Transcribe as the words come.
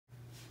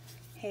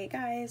Hey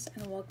guys,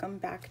 and welcome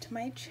back to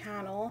my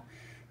channel.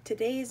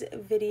 Today's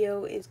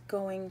video is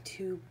going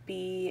to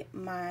be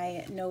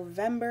my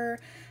November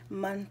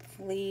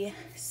monthly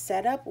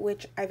setup,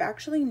 which I've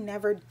actually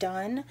never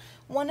done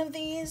one of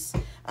these.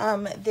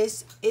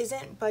 This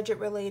isn't budget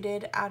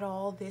related at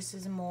all. This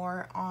is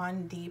more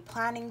on the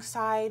planning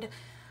side,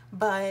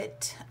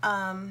 but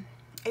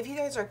if you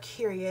guys are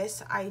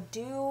curious, I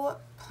do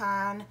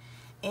plan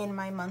in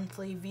my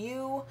monthly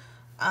view,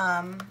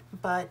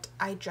 but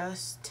I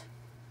just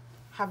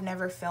have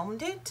never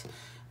filmed it.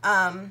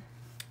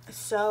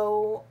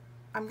 So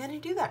I'm gonna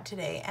do that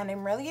today, and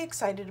I'm really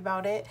excited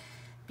about it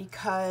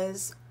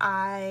because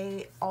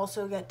I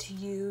also get to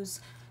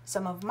use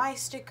some of my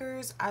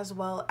stickers as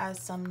well as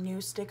some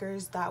new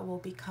stickers that will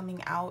be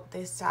coming out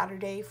this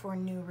Saturday for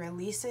new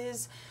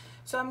releases.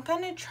 So I'm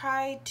gonna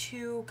try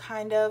to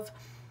kind of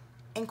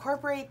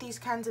incorporate these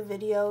kinds of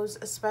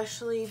videos,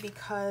 especially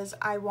because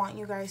I want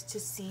you guys to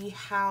see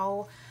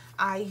how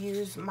I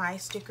use my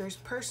stickers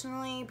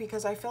personally,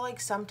 because I feel like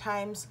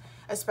sometimes,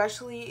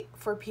 especially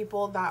for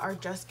people that are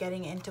just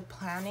getting into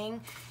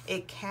planning,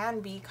 it can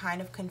be kind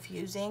of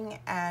confusing,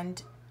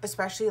 and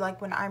especially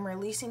like when I'm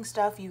releasing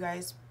stuff, you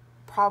guys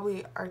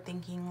probably are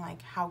thinking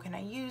like, how can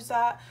I use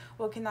that?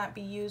 What can that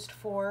be used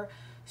for?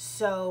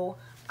 So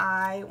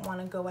I want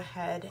to go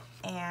ahead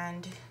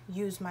and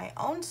use my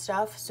own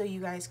stuff so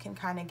you guys can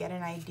kind of get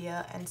an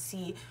idea and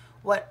see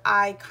what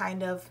I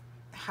kind of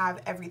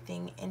have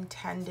everything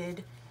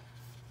intended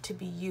to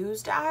be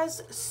used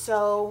as.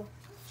 So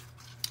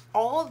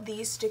all of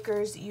these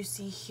stickers you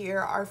see here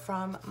are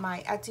from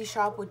my Etsy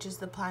shop, which is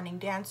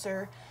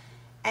ThePlanningDancer.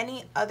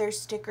 Any other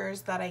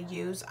stickers that I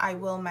use, I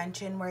will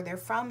mention where they're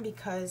from,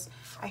 because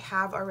I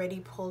have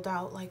already pulled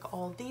out like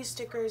all these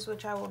stickers,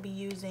 which I will be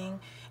using,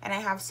 and I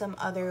have some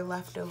other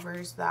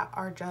leftovers that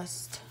are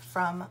just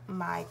from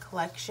my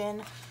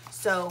collection.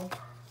 So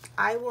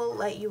I will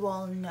let you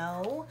all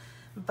know,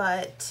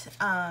 but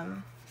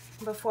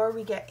before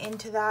we get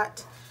into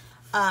that,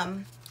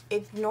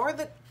 ignore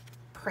the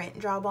print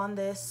job on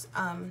this.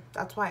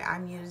 That's why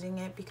I'm using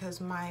it,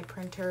 because my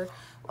printer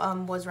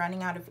was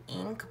running out of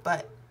ink,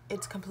 but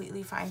it's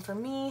completely fine for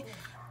me.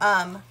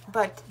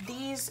 But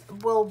these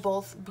will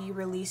both be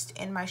released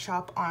in my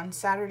shop on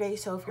Saturday,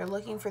 so if you're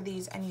looking for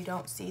these and you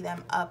don't see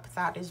them up,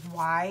 that is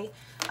why.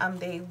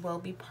 They will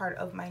be part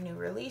of my new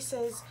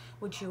releases,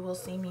 which you will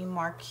see me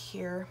mark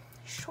here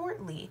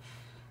shortly.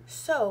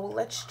 So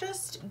let's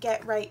just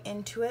get right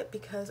into it,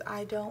 because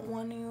I don't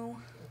want to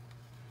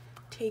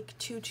take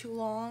too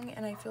long,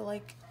 and I feel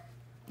like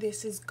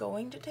this is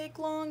going to take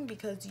long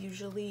because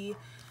usually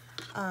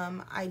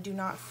I do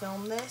not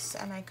film this,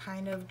 and I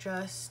kind of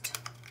just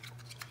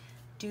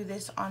do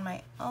this on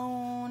my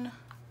own,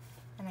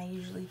 and I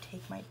usually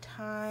take my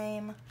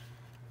time.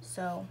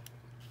 So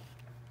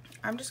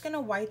I'm just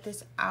gonna white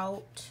this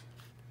out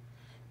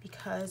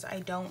because I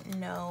don't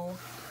know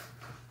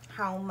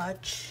how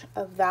much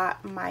of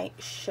that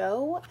might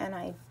show, and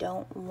I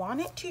don't want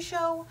it to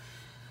show.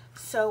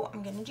 So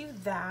I'm gonna do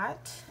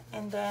that,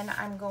 and then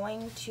I'm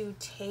going to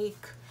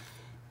take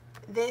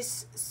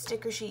this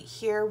sticker sheet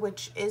here,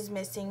 which is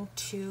missing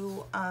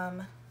two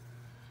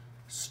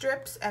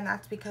strips, and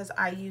that's because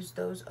I use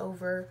those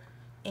over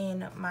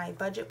in my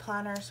budget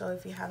planner. So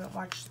if you haven't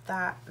watched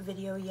that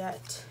video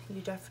yet,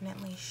 you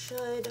definitely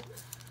should.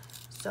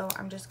 So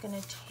I'm just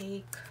gonna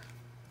take,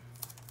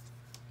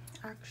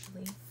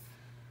 actually,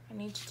 I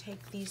need to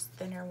take these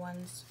thinner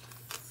ones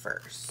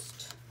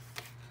first.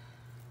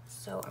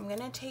 So I'm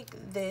gonna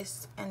take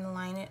this and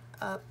line it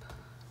up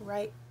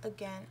right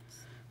against.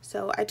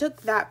 So I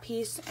took that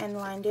piece and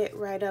lined it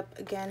right up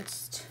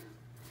against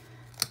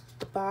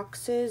the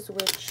boxes,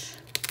 which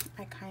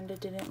I kind of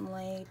didn't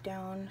lay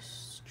down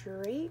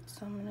straight.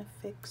 So I'm gonna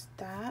fix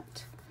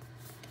that.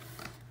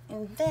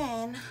 And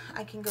then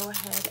I can go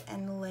ahead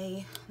and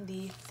lay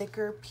the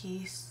thicker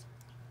piece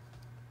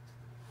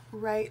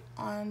right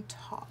on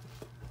top,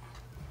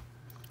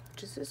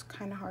 which is just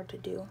kind of hard to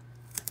do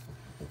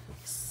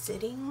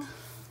sitting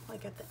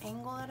like at the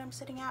angle that I'm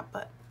sitting at,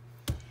 but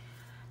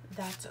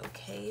that's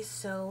okay.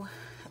 So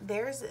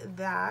there's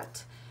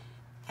that,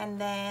 and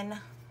then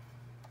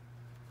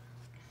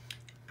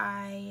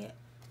I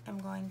am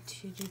going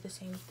to do the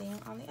same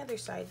thing on the other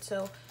side.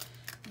 So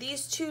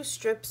these two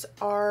strips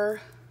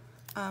are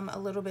a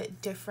little bit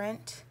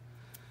different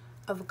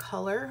of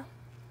color,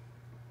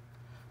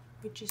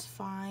 which is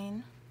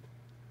fine.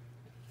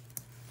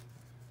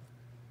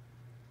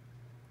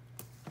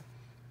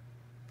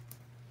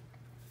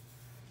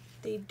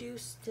 They do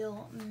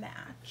still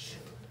match.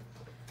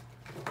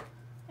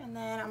 And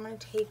then I'm going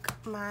to take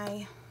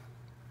my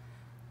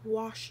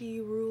washi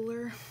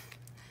ruler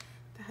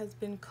that has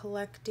been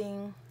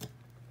collecting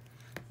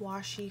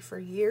washi for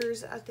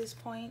years at this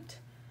point.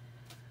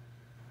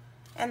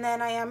 And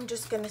then I am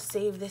just going to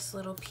save this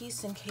little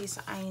piece in case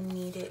I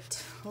need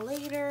it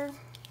later.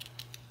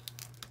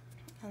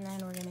 And then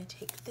we're going to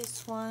take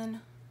this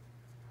one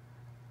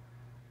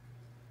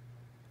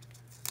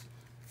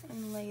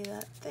and lay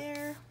that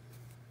there.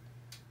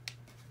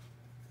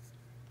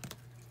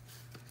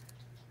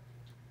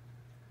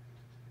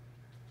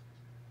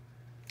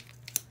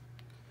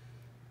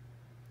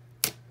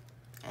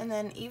 And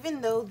then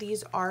even though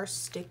these are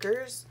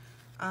stickers,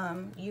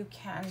 you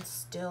can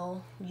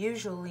still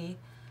usually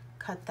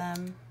cut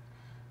them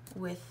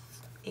with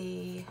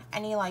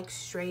any like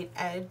straight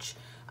edge.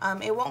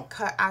 It won't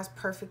cut as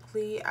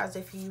perfectly as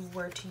if you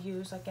were to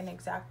use like an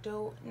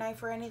X-Acto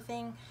knife or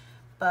anything,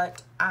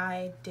 but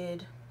I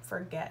did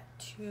forget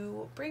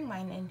to bring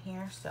mine in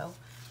here, so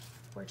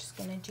we're just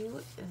gonna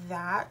do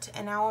that.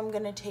 And now I'm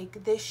gonna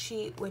take this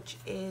sheet, which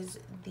is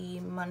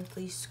the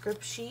monthly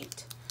script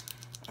sheet,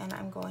 and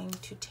I'm going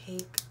to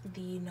take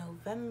the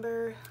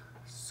November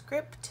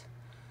script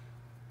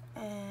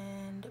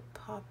and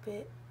pop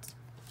it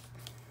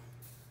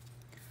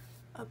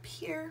up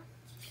here.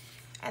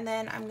 And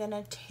then I'm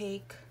gonna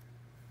take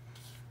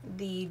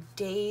the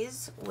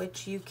days,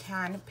 which you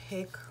can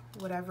pick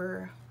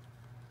whatever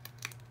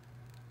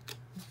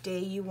day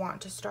you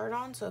want to start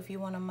on. So if you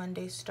want a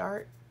Monday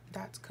start,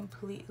 that's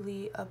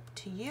completely up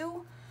to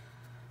you.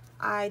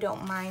 I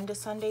don't mind a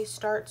Sunday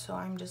start, so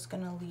I'm just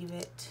gonna leave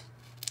it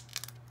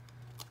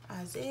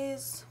as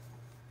is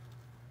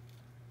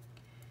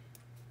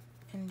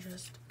and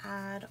just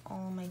add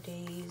all my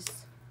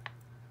days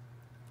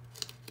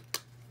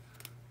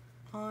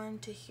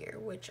onto here,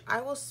 which I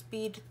will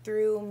speed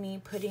through me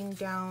putting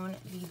down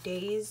the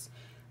days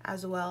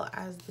as well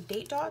as the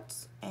date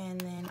dots, and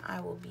then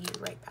I will be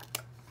right back.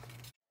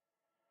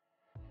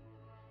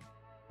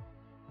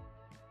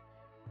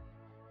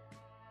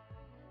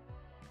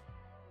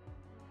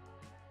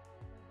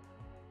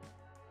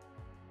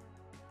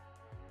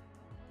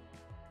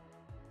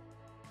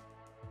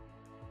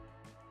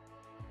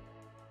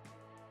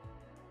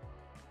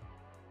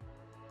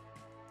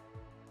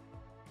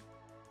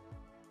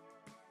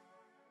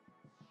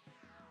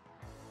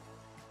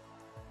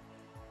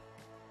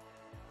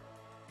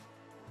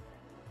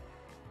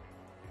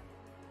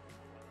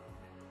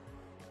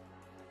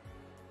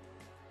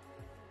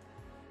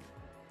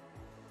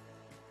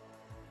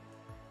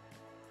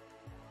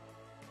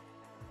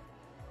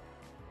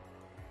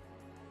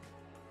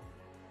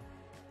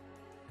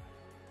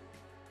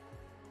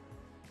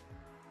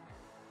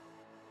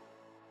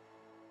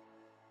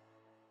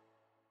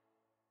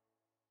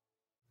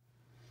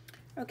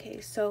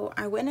 Okay, so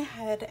I went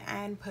ahead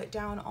and put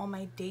down all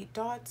my date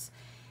dots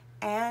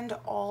and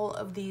all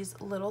of these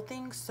little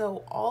things.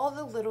 So all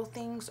the little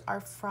things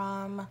are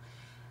from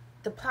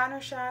the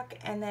Planner Shack,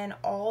 and then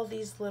all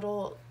these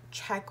little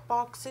check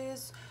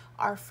boxes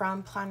are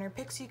from Planner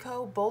Pixie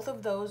Co. Both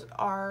of those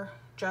are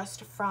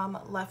just from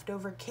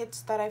leftover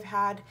kits that I've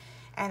had,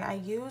 and I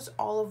use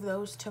all of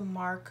those to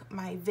mark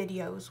my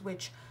videos,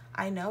 which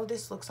I know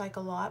this looks like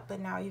a lot, but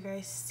now you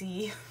guys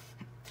see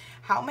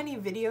how many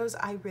videos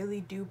I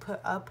really do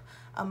put up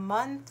a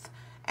month,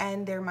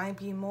 and there might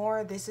be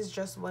more. This is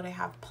just what I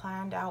have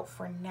planned out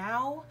for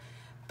now.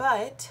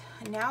 But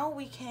now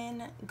we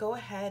can go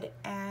ahead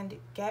and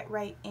get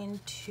right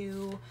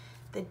into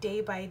the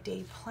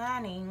day-by-day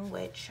planning,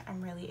 which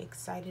I'm really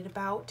excited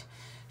about.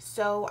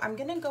 So I'm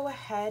gonna go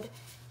ahead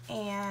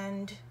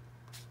and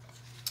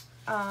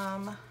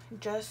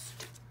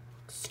just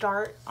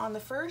start on the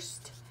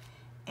first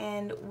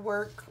and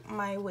work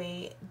my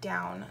way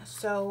down.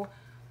 So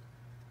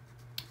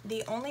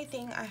the only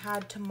thing I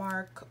had to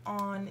mark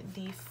on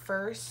the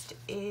first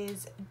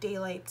is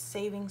daylight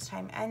savings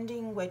time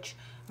ending, which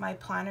my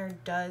planner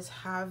does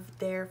have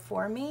there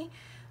for me.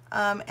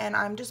 And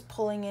I'm just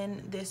pulling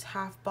in this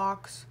half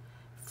box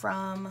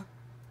from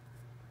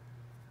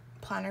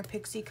Planner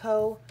Pixie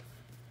Co.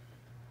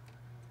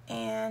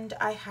 And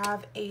I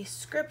have a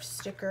script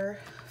sticker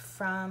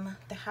from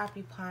the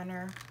Happy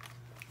Planner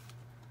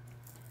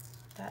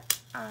that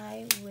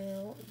I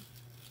will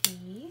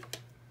be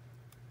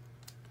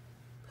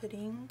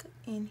putting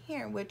in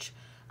here, which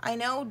I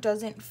know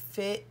doesn't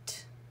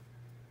fit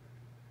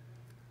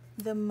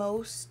the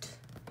most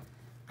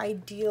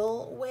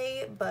ideal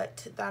way,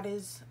 but that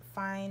is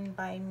fine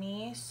by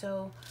me.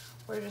 So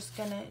we're just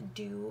gonna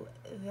do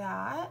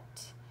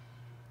that,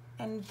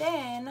 and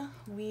then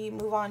we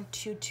move on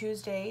to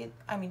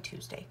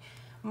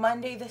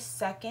Monday the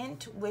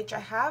 2nd, which I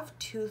have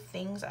two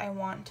things I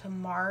want to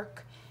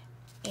mark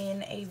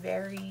in a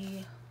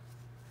very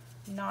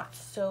not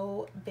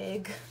so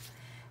big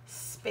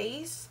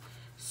space.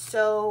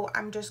 So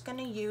I'm just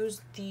gonna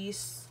use the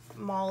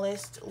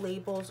smallest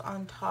labels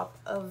on top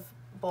of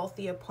both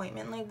the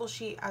appointment label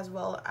sheet as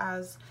well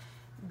as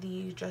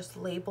the just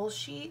label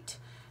sheet.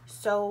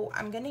 So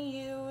I'm gonna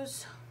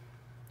use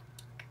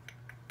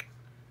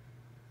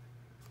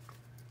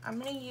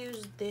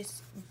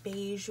this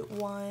beige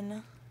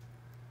one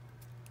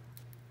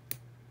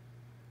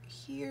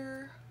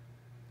here,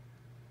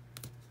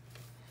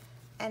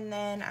 and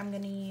then I'm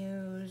gonna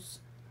use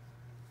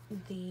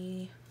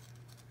the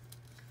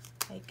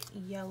like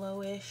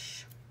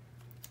yellowish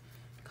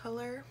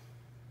color,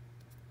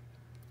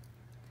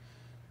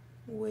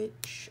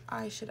 which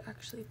I should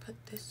actually put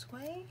this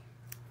way.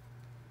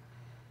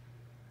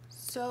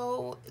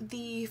 So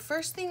the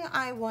first thing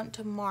I want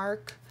to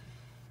mark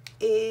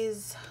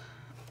is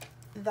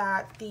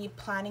that the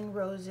Planning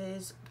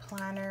Roses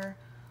planner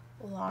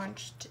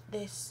launched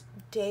this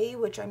day,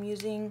 which I'm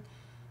using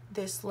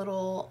this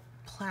little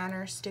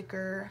planner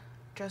sticker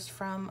just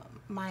from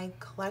my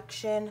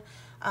collection.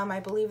 I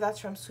believe that's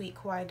from Sweet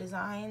Kawaii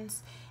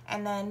Designs.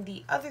 And then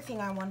the other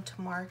thing I want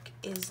to mark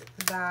is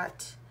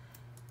that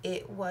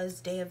it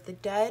was Day of the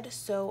Dead,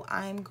 so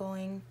I'm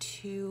going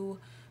to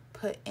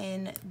put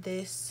in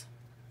this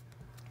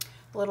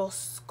little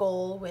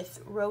skull with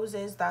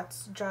roses.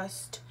 That's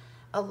just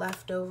a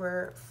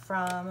leftover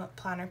from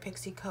Planner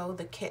Pixie Co.,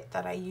 the kit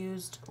that I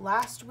used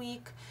last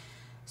week.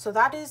 So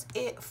that is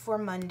it for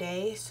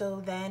Monday.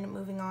 So then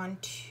moving on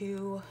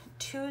to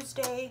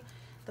Tuesday,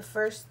 the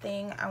first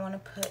thing I want to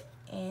put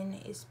in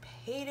is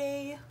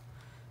payday,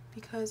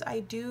 because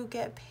I do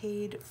get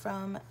paid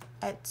from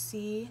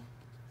Etsy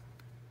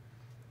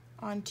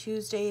on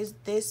Tuesdays.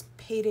 This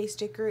payday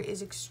sticker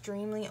is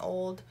extremely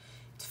old.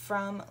 It's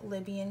from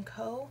Libby &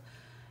 Co.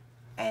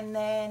 And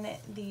then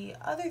the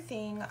other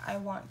thing I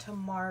want to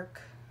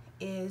mark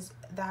is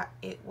that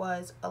it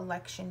was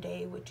election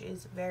day, which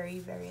is very,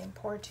 very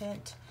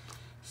important.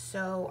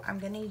 So I'm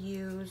going to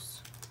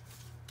use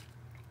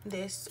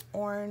this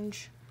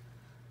orange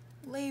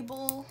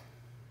label.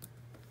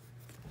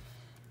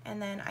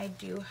 And then I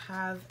do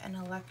have an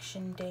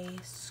election day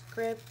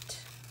script,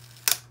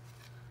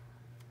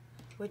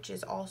 which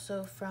is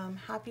also from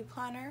Happy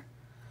Planner.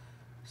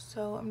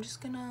 So I'm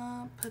just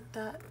gonna put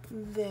that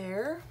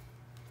there.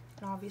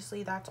 And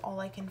obviously that's all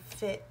I can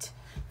fit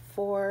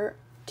for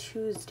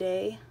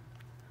Tuesday.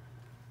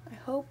 I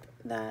hope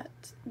that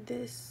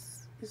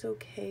this is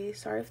okay.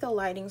 Sorry if the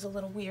lighting's a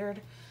little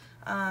weird.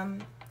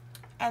 And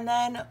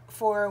then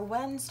for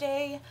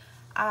Wednesday,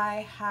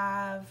 I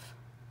had,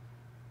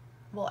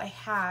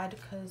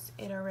 because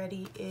it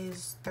already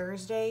is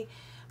Thursday,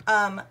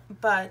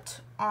 but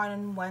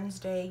on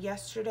Wednesday,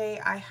 yesterday,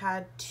 I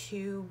had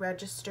to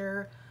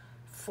register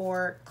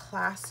for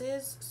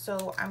classes.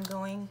 So I'm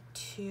going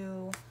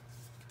to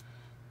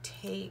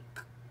take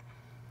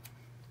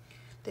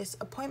this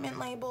appointment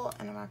label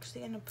and I'm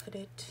actually going to put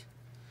it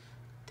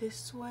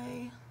this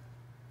way.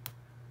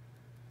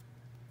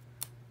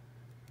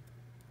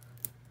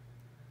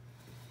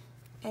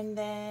 And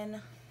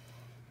then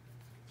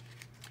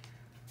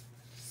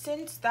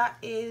since that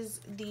is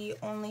the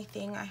only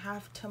thing I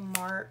have to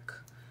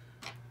mark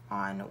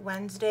on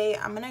Wednesday,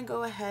 I'm gonna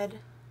go ahead,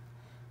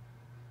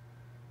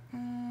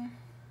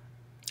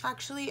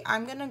 actually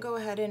I'm gonna go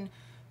ahead and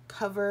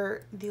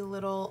cover the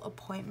little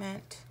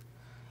appointment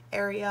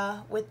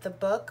area with the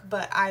book,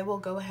 but I will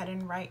go ahead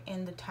and write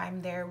in the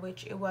time there,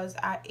 which it was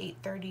at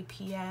 8:30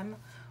 p.m.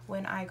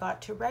 when I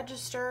got to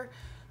register.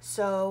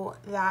 So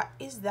that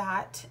is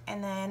that.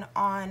 And then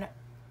on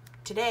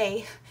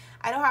today,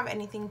 I don't have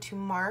anything to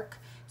mark,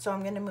 so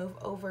I'm going to move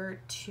over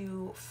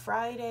to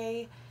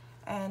Friday,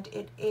 and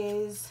it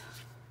is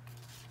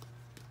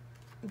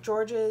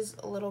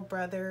George's little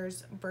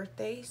brother's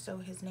birthday. So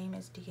his name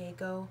is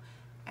Diego,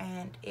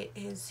 and it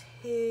is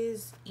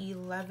his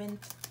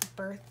 11th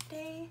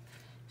birthday.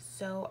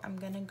 So I'm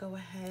going to go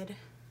ahead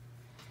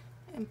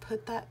and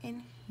put that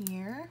in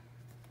here.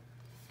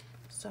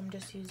 So I'm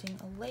just using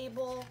a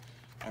label,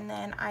 and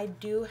then I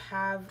do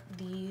have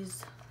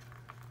these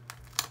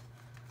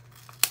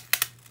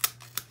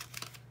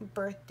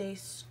birthday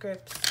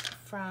scripts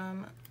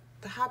from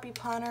the Happy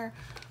Planner,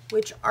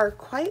 which are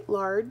quite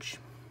large,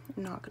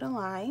 I'm not gonna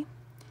lie,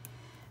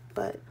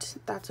 but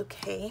that's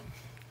okay.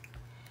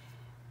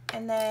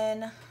 And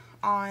then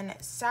on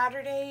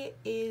Saturday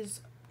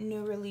is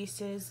new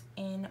releases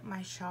in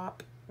my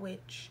shop,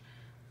 which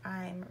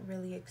I'm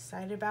really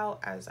excited about,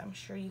 as I'm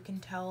sure you can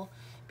tell,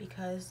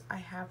 because I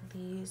have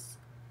these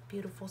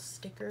beautiful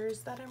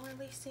stickers that I'm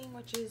releasing,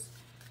 which is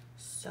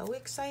so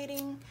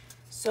exciting.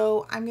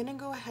 So I'm gonna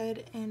go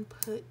ahead and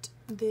put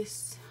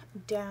this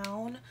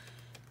down,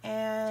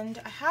 and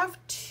I have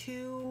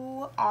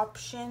two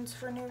options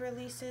for new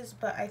releases,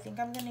 but I think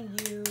I'm gonna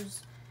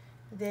use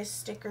this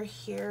sticker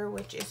here,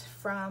 which is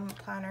from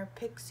Planner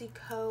Pixie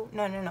Co.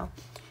 No,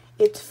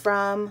 it's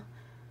from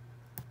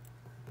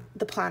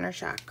the Planner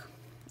Shack.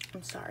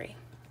 I'm sorry.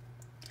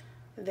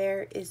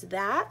 There is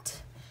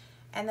that.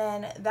 And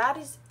then that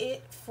is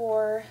it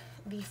for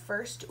the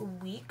first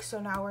week. So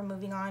now we're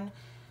moving on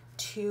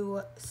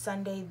to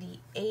Sunday the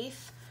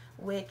 8th,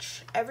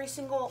 which every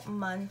single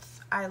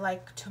month I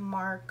like to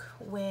mark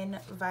when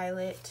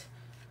Violet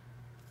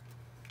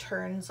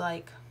turns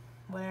like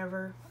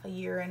whatever, a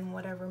year and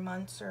whatever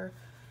months, or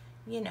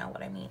you know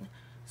what I mean.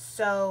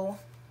 So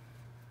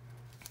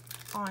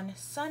on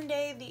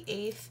Sunday the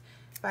 8th,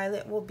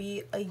 Violet will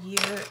be a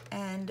year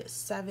and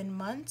 7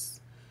 months.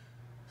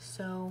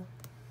 So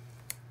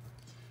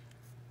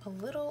a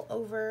little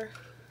over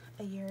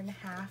a year and a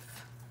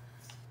half.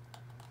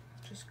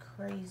 Just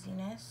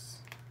craziness.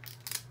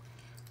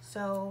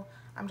 So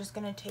I'm just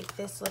gonna take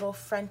this little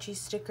Frenchie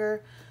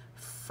sticker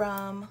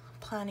from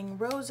Planning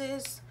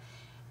Roses,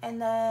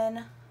 and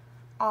then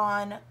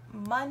on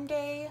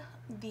Monday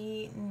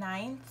the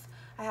 9th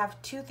I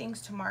have two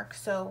things to mark.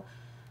 So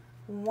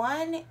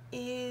one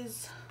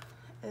is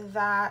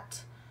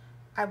that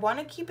I want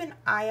to keep an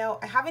eye out.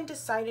 I haven't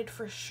decided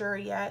for sure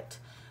yet,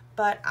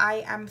 but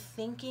I am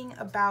thinking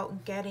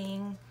about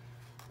getting,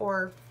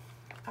 or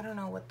I don't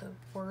know what the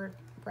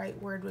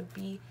right word would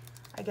be,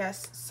 I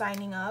guess,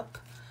 signing up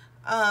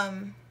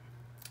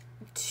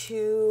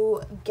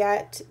to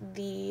get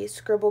the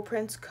Scribble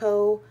Prints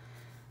Co.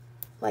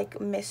 like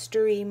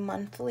mystery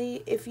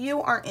monthly. If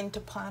you aren't into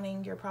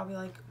planning, you're probably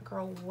like,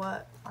 girl,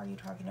 what are you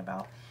talking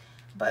about?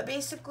 But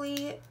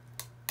basically,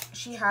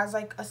 she has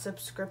like a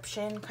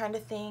subscription kind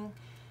of thing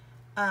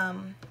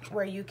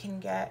where you can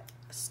get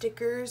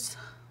stickers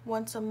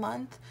once a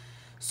month.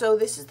 So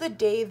this is the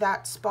day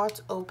that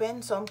spot's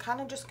open, so I'm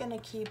kind of just gonna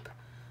keep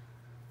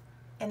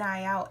an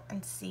eye out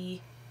and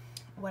see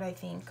what I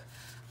think.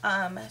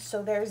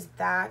 So there's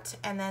that.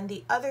 And then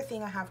the other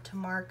thing I have to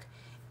mark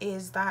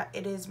is that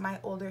it is my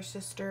older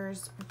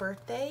sister's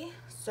birthday.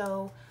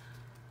 So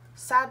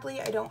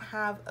sadly, I don't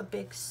have a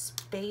big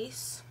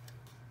space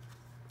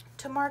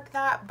to mark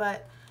that,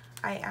 but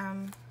I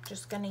am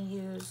just gonna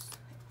use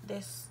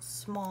this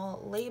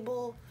small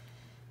label,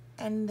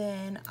 and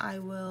then I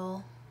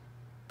will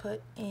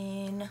put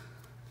in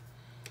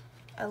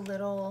a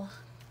little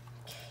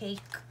cake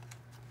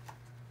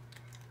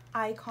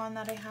icon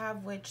that I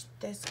have, which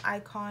this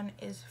icon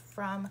is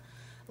from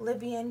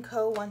Libby &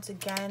 Co. Once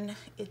again,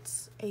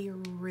 it's a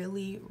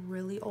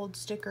really old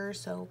sticker,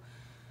 so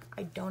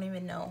I don't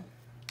even know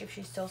if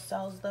she still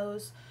sells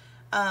those.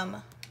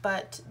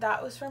 But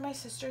that was for my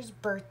sister's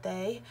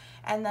birthday.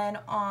 And then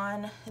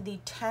on the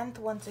 10th,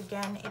 once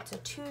again, it's a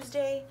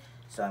Tuesday,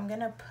 so I'm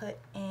gonna put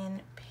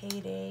in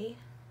payday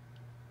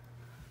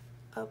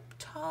up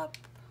top.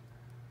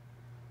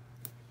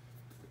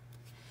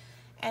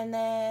 And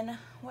then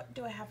what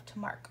do I have to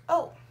mark?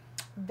 Oh,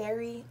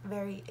 very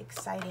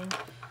exciting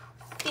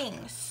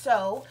thing.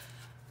 So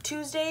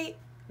Tuesday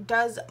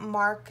does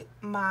mark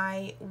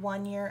my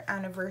 1-year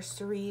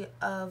anniversary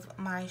of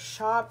my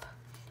shop,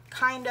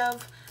 kind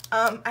of.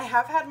 I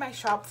have had my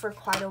shop for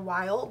quite a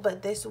while,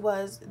 but this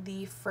was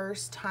the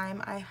first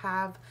time I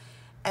have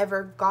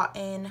ever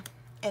gotten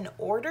an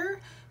order.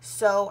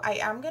 So I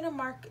am gonna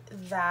mark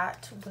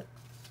that,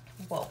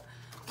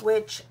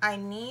 which I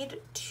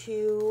need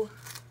to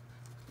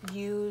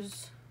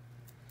use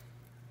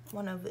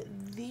one of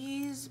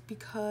these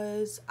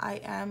because I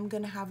am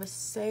gonna have a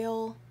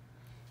sale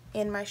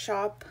in my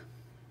shop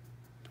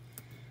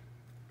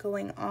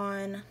going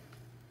on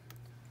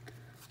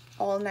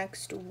all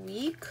next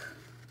week,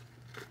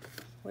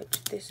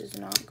 which this is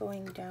not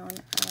going down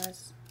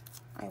as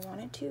I want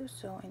it to,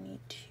 so I need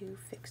to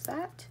fix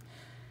that.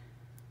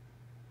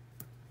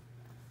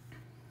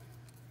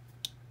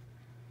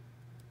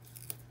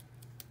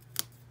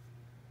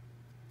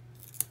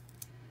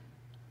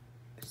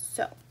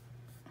 So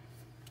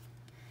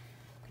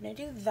I'm gonna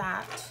do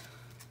that,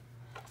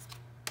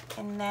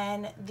 and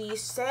then the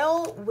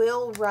sale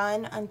will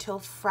run until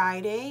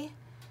Friday,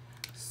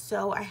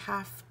 so I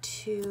have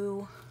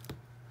to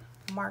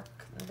mark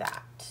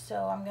that.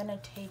 So I'm gonna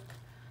take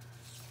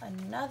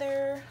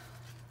another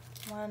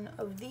one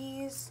of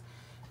these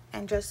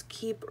and just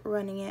keep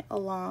running it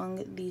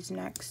along these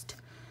next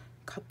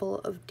couple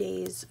of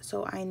days,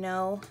 so I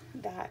know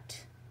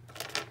that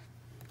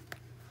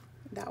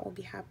that will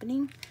be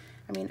happening.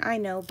 I mean, I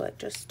know, but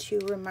just to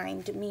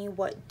remind me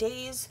what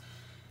days.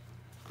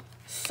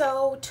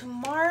 So to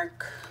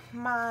mark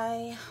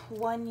my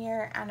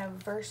 1-year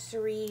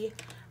anniversary,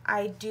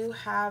 I do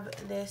have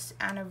this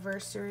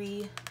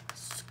anniversary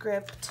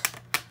script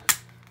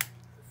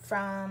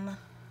from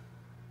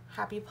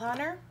Happy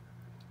Planner,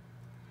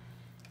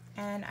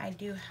 and I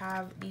do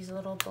have these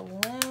little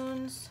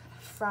balloons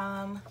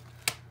from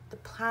the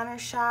Planner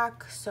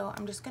Shack. So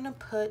I'm just gonna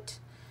put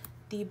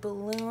the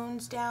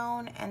balloons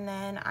down, and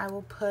then I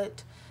will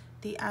put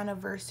the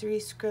anniversary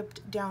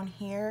script down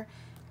here,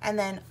 and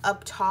then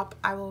up top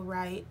I will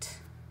write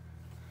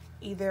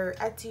either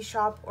Etsy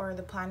shop or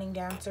The Planning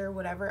Dancer,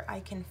 whatever I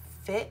can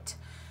fit.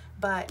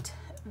 But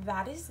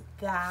that is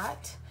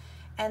that.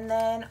 And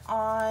then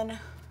on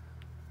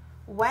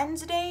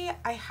Wednesday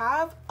I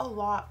have a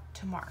lot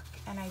to mark,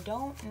 and I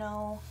don't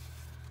know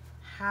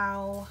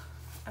how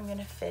I'm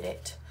gonna fit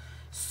it.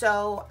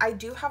 So I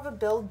do have a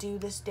bill due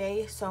this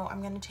day, so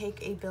I'm gonna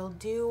take a bill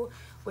due,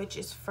 which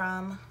is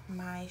from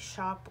my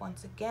shop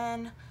once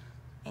again,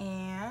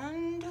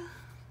 and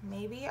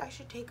maybe I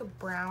should take a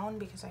brown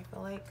because I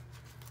feel like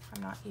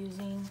I'm not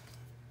using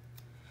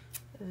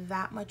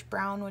that much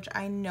brown, which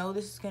I know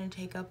this is gonna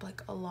take up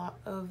like a lot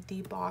of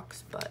the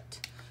box,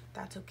 but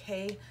that's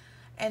okay.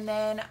 And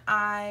then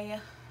I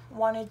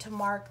wanted to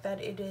mark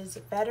that it is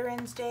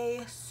Veterans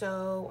Day,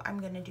 so I'm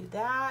gonna do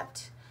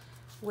that,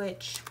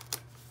 which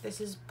this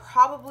is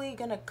probably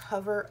gonna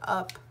cover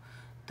up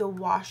the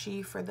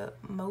washi for the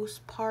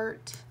most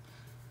part,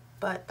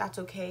 but that's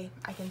okay.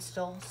 I can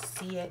still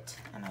see it,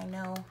 and I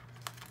know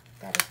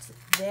that it's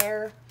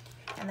there.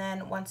 And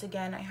then once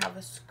again, I have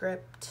a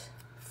script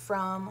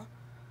from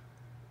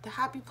the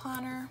Happy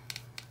Planner.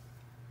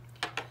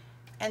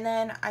 And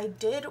then I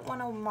did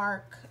want to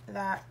mark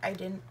that I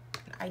didn't.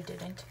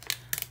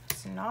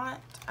 I'm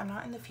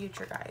not in the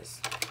future,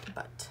 guys,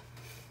 but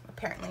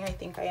apparently I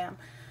think I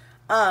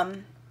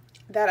am.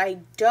 That I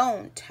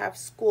don't have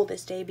school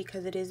this day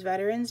because it is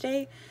Veterans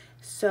Day.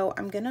 So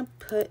I'm gonna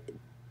put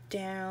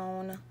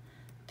down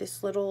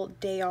this little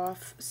day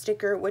off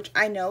sticker, which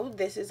I know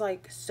this is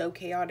like so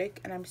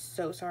chaotic, and I'm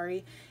so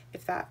sorry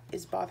if that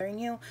is bothering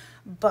you,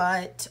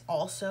 but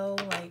also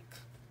like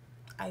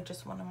I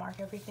just want to mark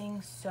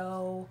everything,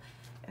 so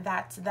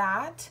that's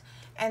that.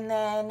 And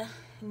then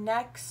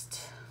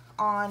next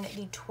on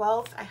the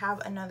 12th, I have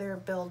another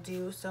bill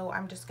due, so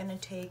I'm just gonna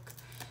take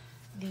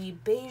the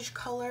beige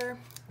color,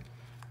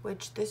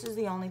 which this is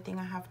the only thing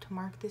I have to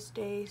mark this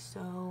day,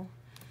 so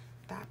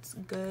that's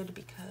good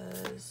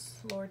because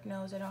Lord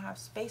knows I don't have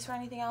space for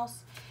anything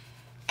else.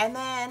 And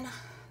then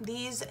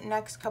these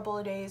next couple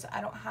of days, I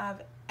don't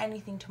have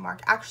anything to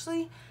mark.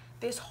 Actually,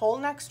 this whole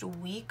next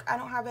week, I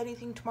don't have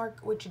anything to mark,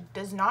 which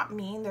does not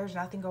mean there's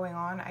nothing going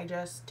on. I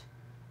just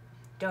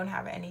don't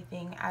have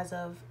anything as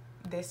of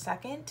this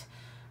second.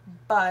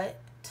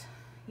 But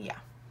yeah,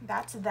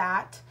 that's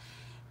that.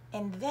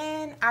 And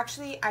then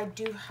actually I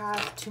do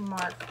have to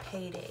mark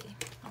payday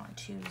on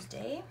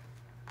Tuesday.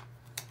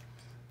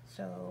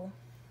 So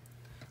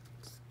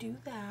let's do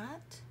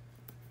that.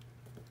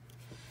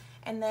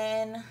 And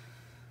then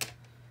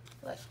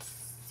let's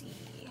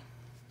see.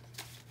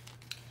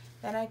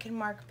 Then I can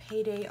mark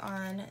payday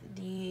on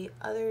the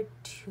other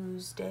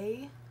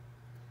Tuesday.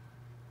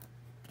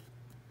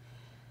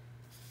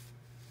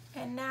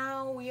 And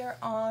now we are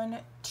on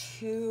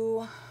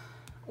to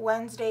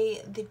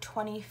Wednesday the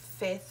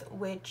 25th,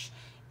 which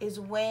is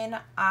when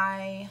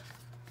I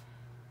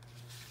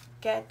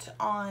get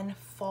on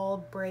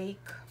fall break,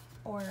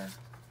 or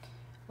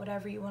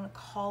whatever you want to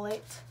call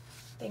it,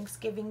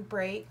 Thanksgiving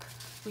break.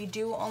 We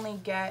do only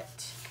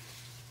get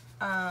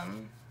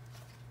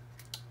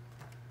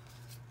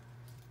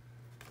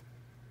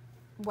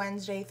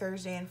Wednesday,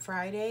 Thursday, and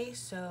Friday,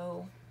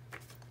 so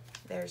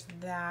there's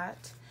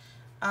that.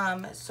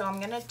 So I'm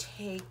gonna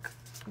take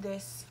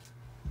this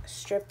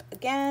strip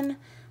again,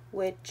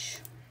 which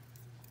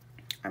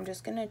I'm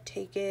just gonna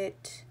take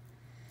it,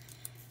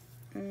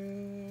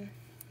 I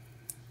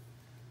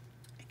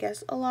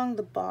guess along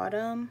the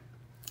bottom,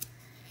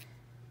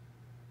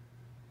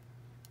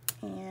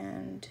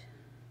 and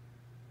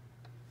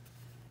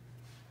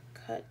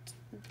cut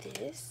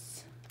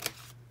this.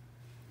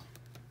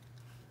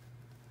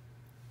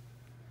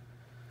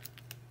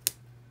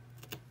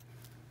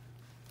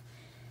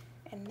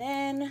 And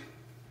then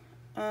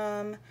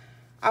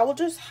I will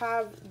just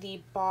have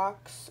the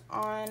box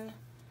on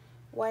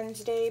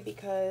Wednesday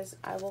because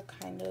I will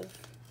kind of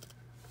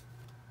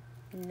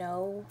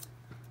know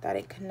that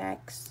it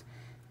connects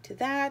to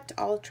that.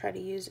 I'll try to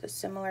use a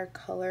similar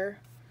color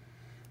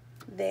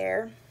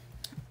there.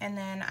 And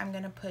then I'm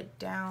gonna put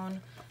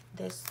down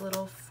this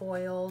little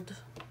foiled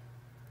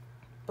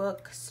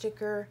book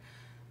sticker,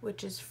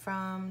 which is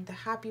from the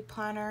Happy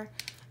Planner,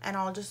 and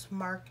I'll just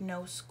mark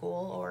no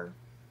school or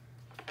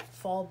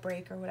fall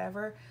break or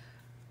whatever.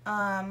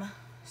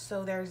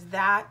 So there's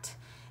that.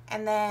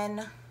 And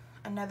then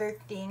another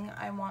thing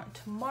I want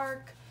to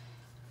mark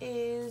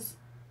is,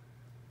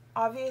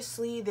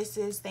 obviously this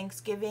is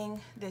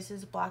Thanksgiving, this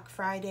is Black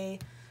Friday,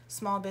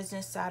 Small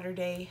Business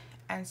Saturday,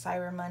 and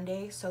Cyber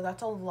Monday, so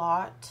that's a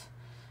lot.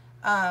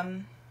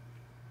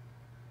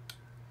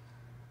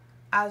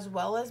 As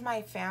well as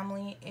my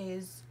family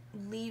is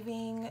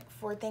leaving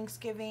for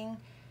Thanksgiving,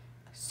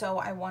 so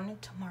I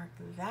wanted to mark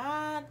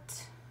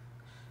that.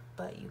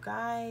 But you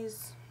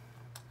guys,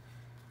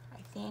 I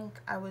think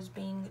I was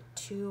being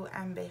too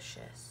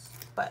ambitious,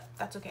 but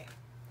that's okay.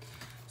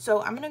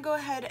 So I'm gonna go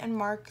ahead and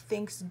mark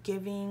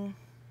Thanksgiving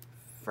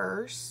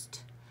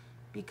first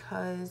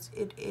because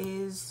it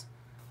is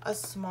a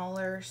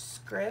smaller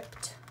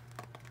script.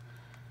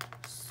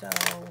 So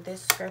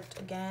this script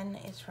again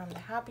is from the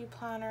Happy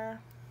Planner.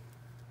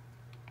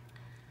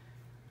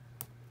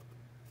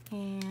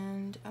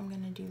 And I'm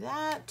gonna do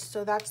that.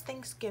 So that's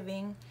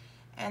Thanksgiving.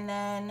 And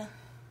then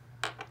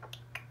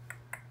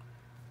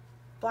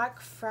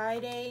Black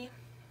Friday,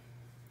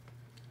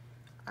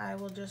 I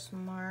will just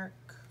mark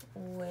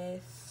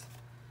with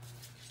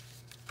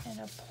an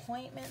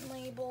appointment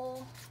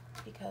label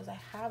because I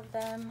have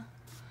them.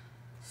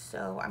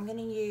 So I'm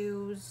gonna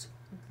use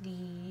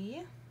the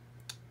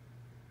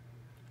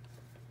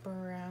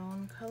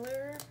brown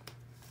color.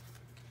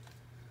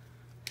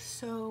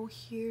 So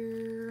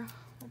here,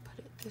 we'll put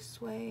it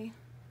this way.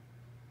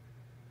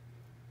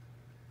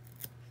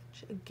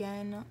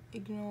 Again,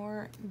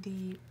 ignore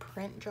the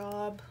print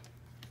job.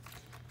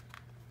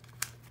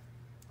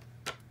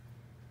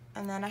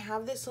 And then I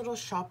have this little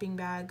shopping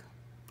bag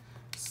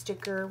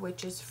sticker,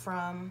 which is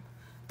from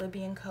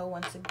Libby & Co.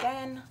 once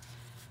again.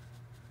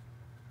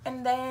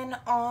 And then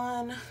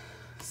on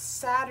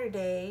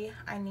Saturday,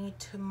 I need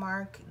to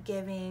mark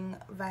giving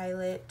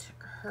Violet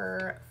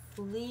her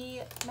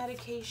flea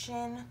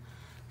medication.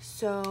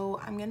 So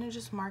I'm gonna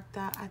just mark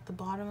that at the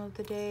bottom of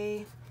the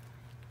day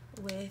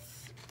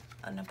with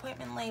an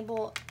appointment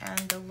label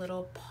and a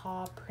little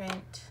paw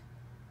print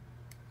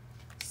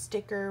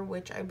sticker,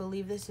 which I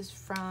believe this is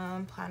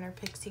from Planner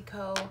Pixie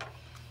Co.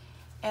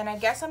 And I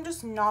guess I'm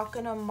just not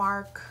gonna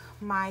mark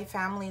my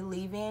family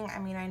leaving. I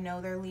mean, I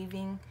know they're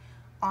leaving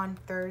on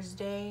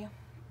Thursday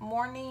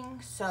morning,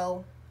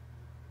 so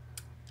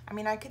I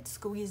mean, I could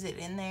squeeze it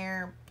in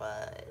there,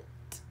 but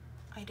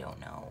I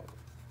don't know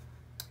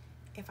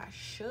if I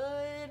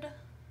should.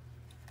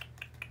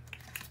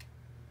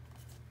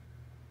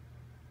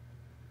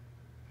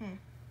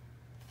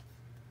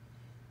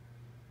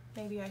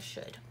 Maybe I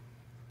should.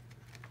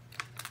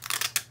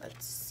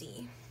 Let's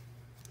see.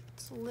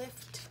 Let's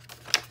lift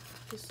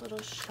this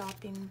little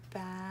shopping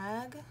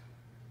bag.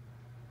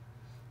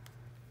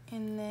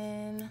 And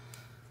then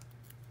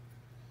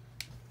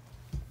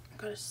I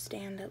gotta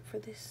stand up for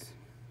this.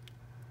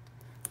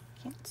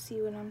 Can't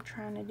see what I'm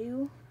trying to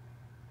do.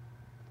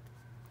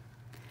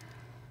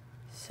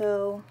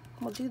 So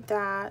we'll do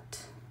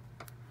that.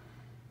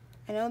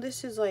 I know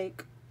this is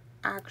like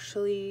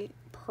actually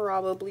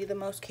probably the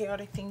most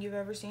chaotic thing you've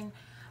ever seen,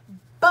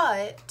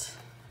 but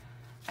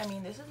I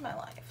mean, this is my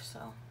life,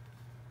 so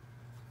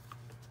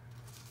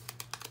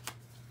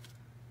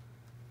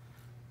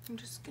I'm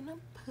just gonna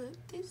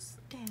put this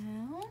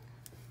down.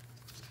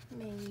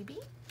 Maybe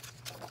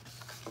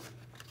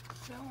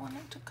I don't want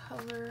it to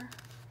cover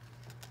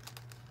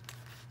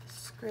the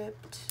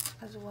script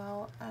as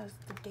well as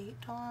the date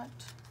dot,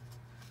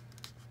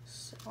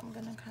 so I'm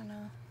gonna kind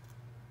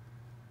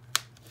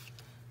of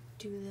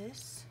do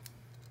this.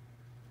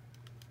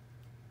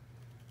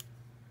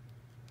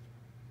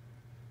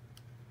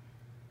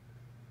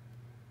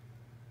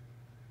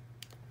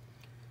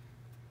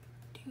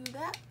 Do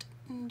that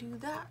and do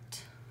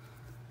that.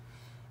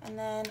 And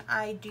then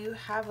I do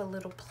have a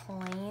little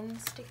plane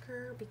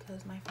sticker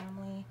because my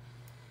family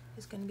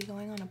is going to be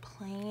going on a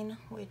plane,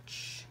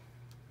 which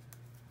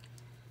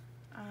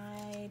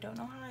I don't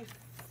know how I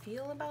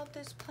feel about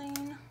this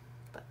plane,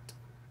 but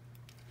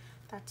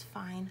that's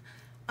fine.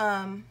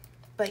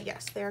 But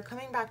yes, they're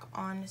coming back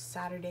on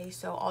Saturday,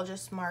 so I'll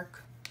just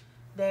mark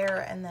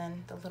there, and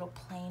then the little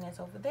plane is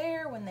over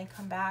there when they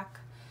come back.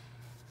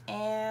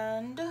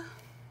 And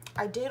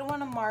I did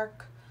want to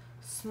mark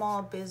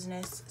Small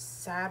Business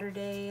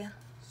Saturday,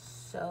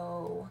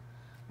 so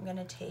I'm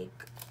gonna take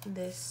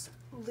this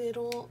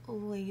little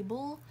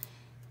label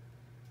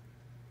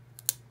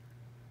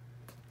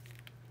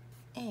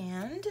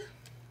and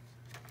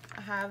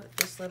I have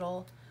this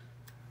little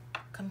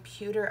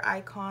computer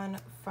icon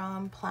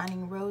from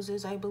Planning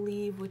Roses, I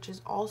believe, which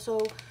is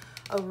also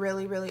a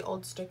really, really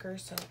old sticker,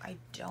 so I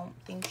don't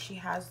think she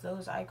has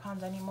those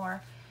icons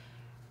anymore.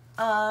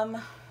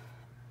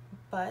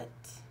 But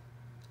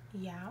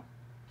yeah.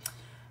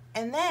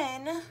 And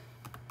then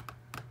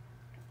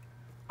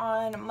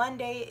on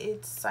Monday,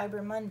 it's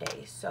Cyber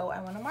Monday, so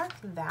I want to mark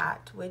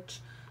that,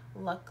 which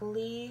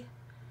luckily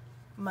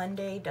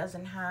Monday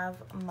doesn't have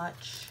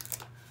much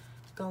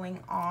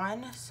going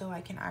on, so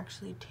I can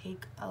actually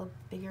take a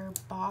bigger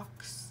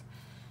box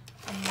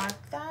and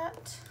mark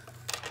that.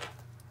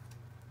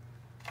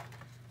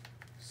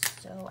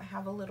 So I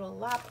have a little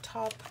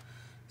laptop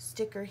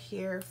sticker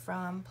here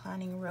from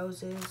Planning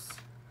Roses,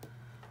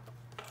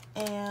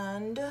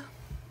 and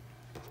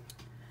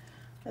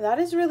that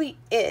is really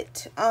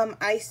it.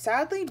 I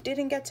sadly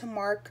didn't get to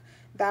mark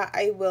that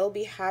I will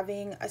be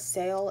having a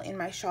sale in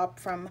my shop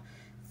from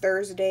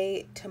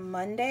Thursday to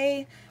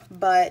Monday,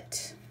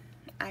 but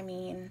I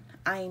mean,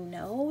 I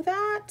know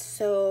that,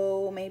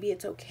 so maybe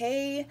it's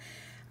okay.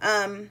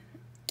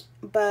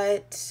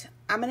 But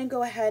I'm gonna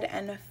go ahead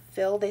and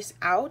fill this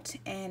out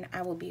and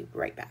I will be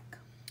right back.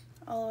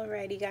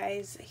 Alrighty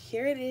guys,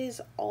 here it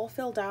is all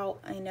filled out.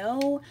 I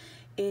know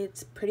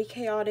it's pretty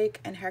chaotic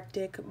and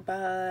hectic,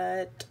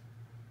 but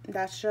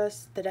that's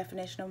just the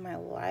definition of my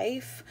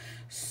life.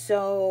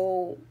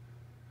 So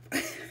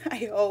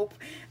I hope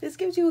this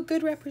gives you a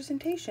good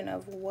representation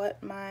of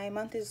what my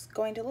month is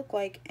going to look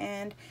like,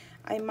 and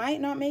I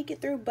might not make it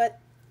through, but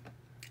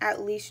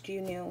at least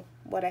you knew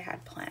what I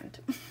had planned.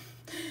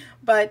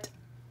 But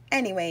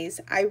anyways,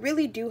 I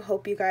really do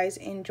hope you guys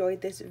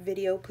enjoyed this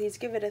video. Please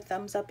give it a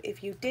thumbs up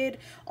if you did.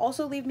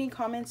 Also leave me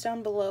comments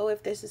down below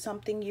if this is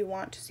something you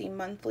want to see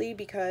monthly,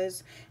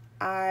 because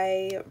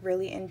I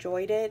really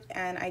enjoyed it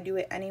and I do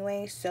it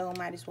anyway, so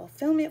might as well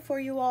film it for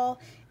you all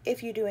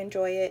if you do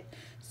enjoy it.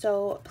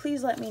 So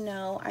please let me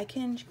know. I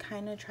can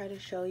kind of try to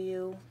show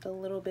you the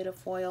little bit of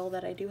foil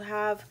that I do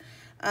have.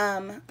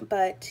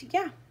 But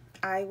yeah,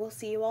 I will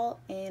see you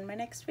all in my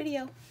next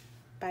video.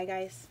 Bye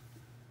guys.